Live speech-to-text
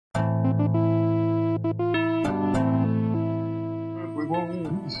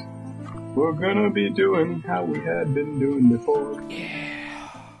We're gonna be doing how we had been doing before. Yeah.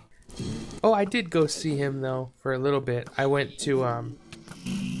 Oh, I did go see him though for a little bit. I went to Oh,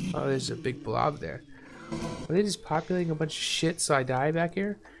 there's a big blob there. Are they just populating a bunch of shit so I die back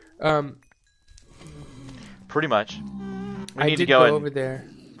here? Um, Pretty much. We I need to did go go and over there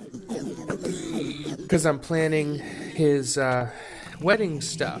because I'm planning his wedding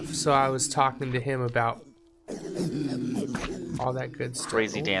stuff. So I was talking to him about all that good stuff.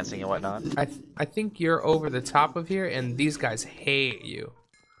 crazy dancing and whatnot. I think you're over the top of here, and these guys hate you.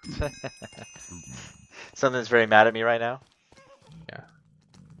 Something's very mad at me right now. Yeah.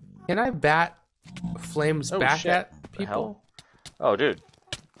 Can I bat flames Oh, back shit. at The hell? people? Oh, dude.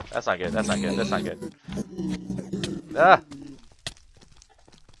 That's not good. That's not good. That's not good. Ah!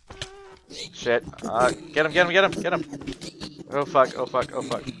 Shit. Get him, get him, get him, get him. Oh, fuck. Oh, fuck. Oh,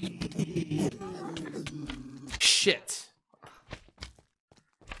 fuck. Shit.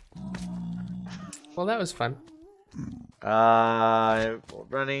 Well, that was fun.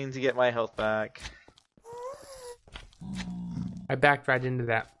 Running to get my health back. I backed right into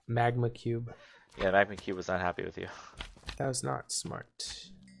that magma cube. Yeah, Magma Cube was not happy with you. That was not smart.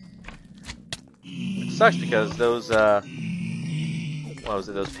 It sucks because those, what was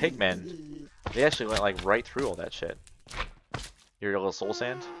it, those pigmen, they actually went, like, right through all that shit. Your little soul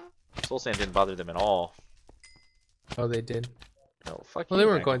sand? Soul sand didn't bother them at all. Oh, they did. No, fuck Well, you, they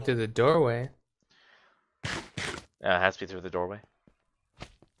weren't Magma. going through the doorway. It has to be through the doorway.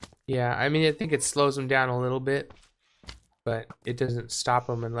 Yeah, I mean, I think it slows them down a little bit, but it doesn't stop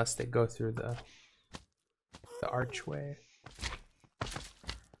them unless they go through the archway.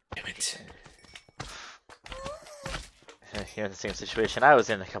 Damn it. You're in the same situation I was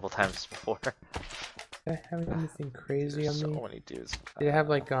in a couple times before. Did I have anything crazy There's on so me? many dudes. Did I have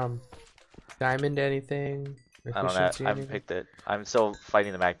like diamond anything? I don't know. Efficiency I haven't anything? picked it. I'm still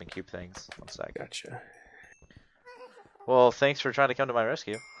fighting the Magma Cube things. One sec. Gotcha. Well, thanks for trying to come to my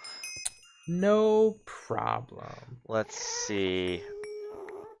rescue. No problem. Let's see.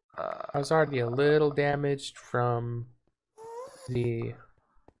 I was already a little damaged from the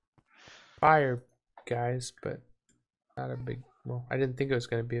fire guys, but not a big. Well, I didn't think it was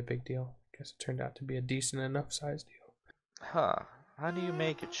going to be a big deal. Guess it turned out to be a decent enough size deal. Huh. How do you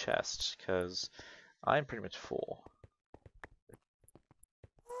make a chest? Because I'm pretty much full.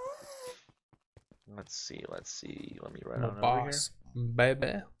 Let's see. Let's see. Let me run I'm a on over here. boss,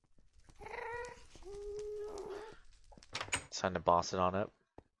 baby. It's time to boss it on up.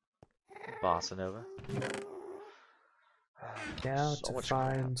 Bossa Nova. Now So to much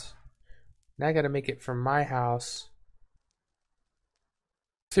find. crap. Now I got to make it from my house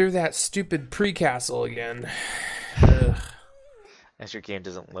through that stupid pre-castle again. Ugh. As your game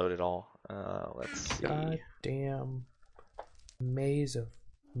doesn't load at all. Let's see. Goddamn maze of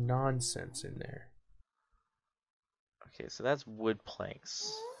nonsense in there. Okay, so that's wood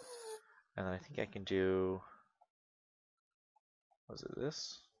planks. And I think I can do... Was it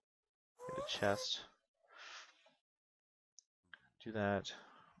this? Get a chest. Do that.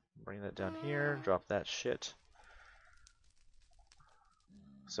 Bring that down here. Drop that shit.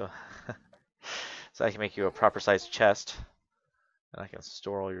 So, so I can make you a proper sized chest. And I can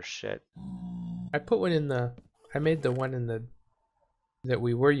store all your shit. I put one in the. I made the one in the that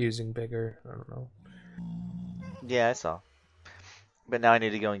we were using bigger. I don't know. Yeah, I saw. But now I need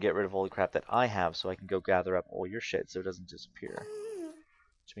to go and get rid of all the crap that I have so I can go gather up all your shit so it doesn't disappear.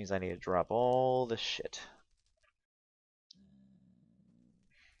 Which means I need to drop all the shit.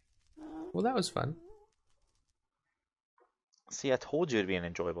 Well, that was fun. See, I told you it'd be an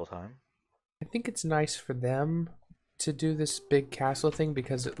enjoyable time. I think it's nice for them to do this big castle thing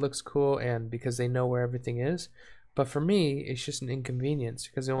because it looks cool and because they know where everything is. But for me, it's just an inconvenience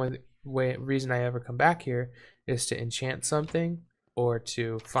because the only reason I ever come back here is to enchant something or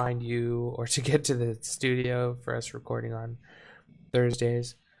to find you or to get to the studio for us recording on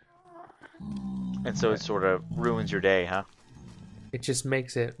Thursdays. And so it sort of ruins your day, huh? It just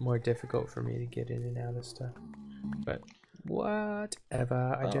makes it more difficult for me to get in and out of stuff. But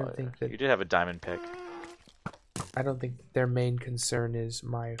whatever. I don't think that You did have a diamond pick. I don't think their main concern is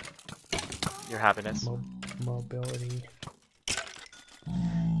my Your happiness. mobility.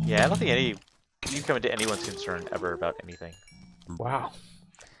 Yeah, I don't think you come into anyone's concern ever about anything. Wow.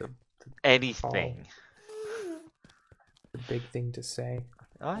 Anything. The big thing to say.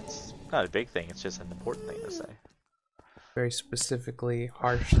 It's not a big thing, it's just an important thing to say. Very specifically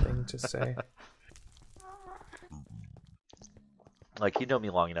harsh thing to say. Like, you know me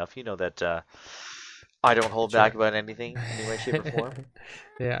long enough, you know that I don't hold back about anything in any way, shape, or form.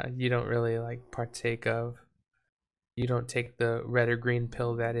 Yeah, you don't really like partake of you don't take the red or green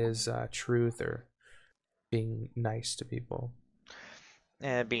pill that is truth or being nice to people.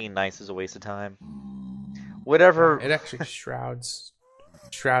 Being nice is a waste of time. Yeah, Whatever. it actually shrouds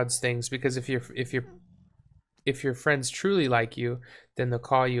things, because if your friends truly like you, then they'll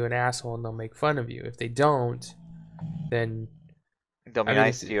call you an asshole and they'll make fun of you. If they don't, then They'll be I mean,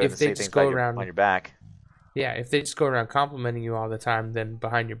 nice to you if and they say things just go about around, on your back. yeah, if they just go around complimenting you all the time, then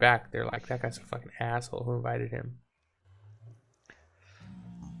behind your back they're like, that guy's a fucking asshole. Who invited him?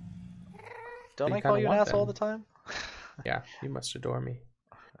 So Don't you I kind call of you an want asshole all the them. time? Yeah, you must adore me.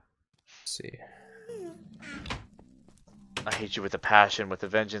 Let's see. I hate you with a passion, with a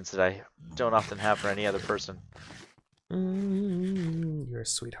vengeance that I don't often have for any other person. You're a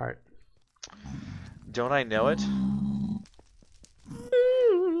sweetheart. Don't I know it?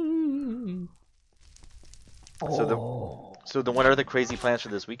 Oh. So then what are the crazy plans for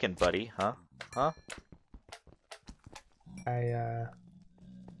this weekend, buddy? Huh? We have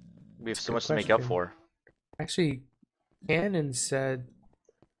That's a so good much to make up question. for. Actually, Cannon said,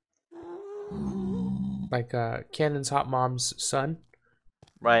 like, Cannon's hot mom's son.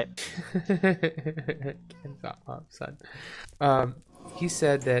 Right. Cannon's hot mom's son. He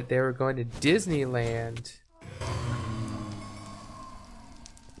said that they were going to Disneyland.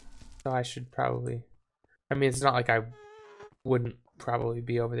 So I should probably. I mean, it's not like I wouldn't probably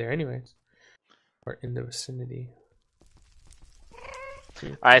be over there anyways, or in the vicinity.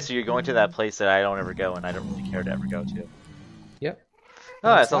 Alright, so you're going to that place that I don't ever go and I don't really care to ever go to. Yep.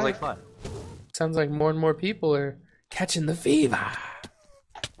 Oh, that sounds like fun. Sounds like more and more people are catching the fever.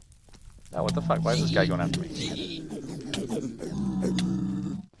 Oh, what the fuck? Why is this guy going after me?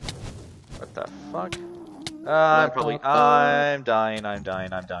 What the fuck? I'm dying.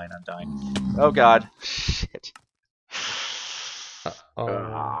 Oh god. Shit.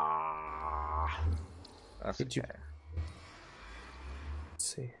 That's Did you? okay. Let's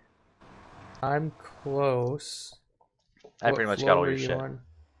see. I'm close. I pretty much got all your shit. On?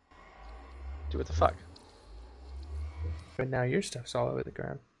 Dude, what the fuck? But now your stuff's all over the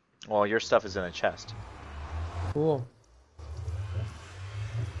ground. Well, your stuff is in a chest. Cool.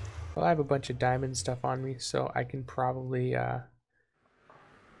 Well, I have a bunch of diamond stuff on me, so I can probably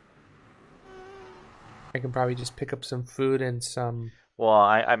just pick up some food and some. Well,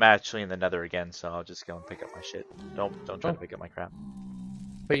 I'm actually in the nether again, so I'll just go and pick up my shit. Don't try to pick up my crap.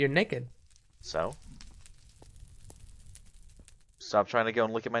 But you're naked. So? Stop trying to go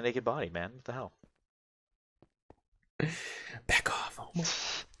and look at my naked body, man. What the hell? Back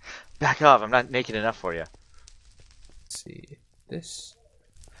off. Back off. I'm not naked enough for you. Let's see. This.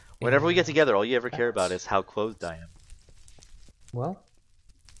 Whenever we get together, all you ever care about is how clothed I am. Well,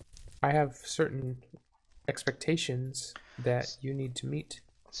 I have certain expectations that you need to meet.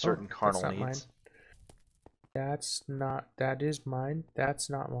 Certain carnal needs. Mine. That's not. That is mine. That's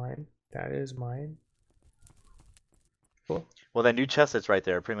not mine. That is mine. Cool. Well, that new chest that's right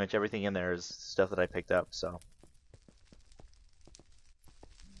there, pretty much everything in there is stuff that I picked up, so.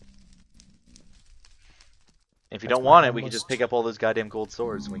 If you don't want it, we can just pick up all those goddamn gold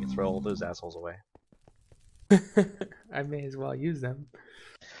swords and we can throw all those assholes away. I may as well use them.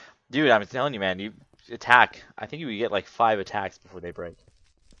 Dude, I'm telling you, man, you attack. I think you get like 5 attacks before they break.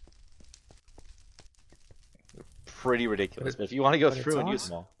 Pretty ridiculous. But if you want to go through and use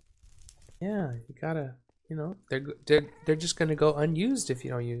them all. Yeah, you gotta, they're just gonna go unused if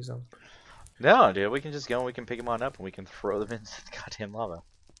you don't use them. No, dude, we can just go and we can pick them on up and we can throw them into the goddamn lava.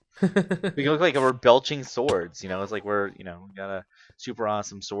 We can look like we're belching swords, it's like we're, we got a super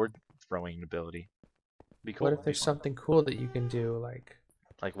awesome sword throwing ability. Be cool. What if there's something cool that you can do, like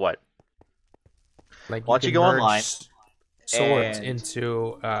what? Like why don't you go online? Swords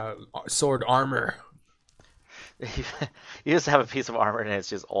into sword armor. You just have a piece of armor and it's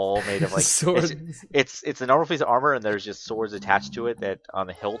just all made of like swords. It's a normal piece of armor and there's just swords attached to it that on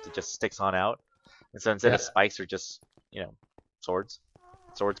the hilt it just sticks on out. And so instead of spikes are just swords.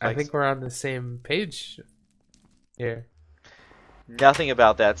 Sword spikes. I think we're on the same page here. Nothing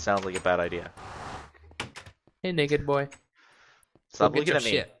about that sounds like a bad idea. Hey, naked boy. Stop looking at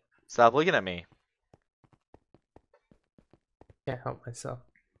me. Shit. Stop looking at me. Can't help myself.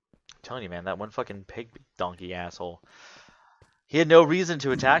 I'm telling you, man, that one fucking pig donkey asshole. He had no reason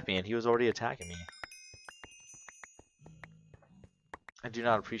to attack me, and he was already attacking me. I do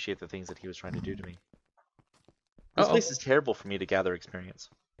not appreciate the things that he was trying to do to me. This place is terrible for me to gather experience.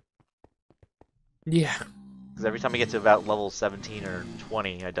 Yeah. Because every time I get to about level 17 or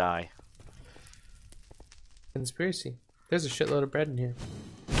 20, I die. Conspiracy. There's a shitload of bread in here.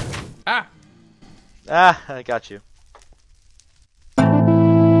 Ah! Ah, I got you.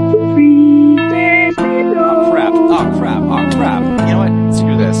 Oh crap. Oh crap. Oh, crap. You know what?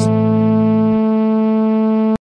 Screw this.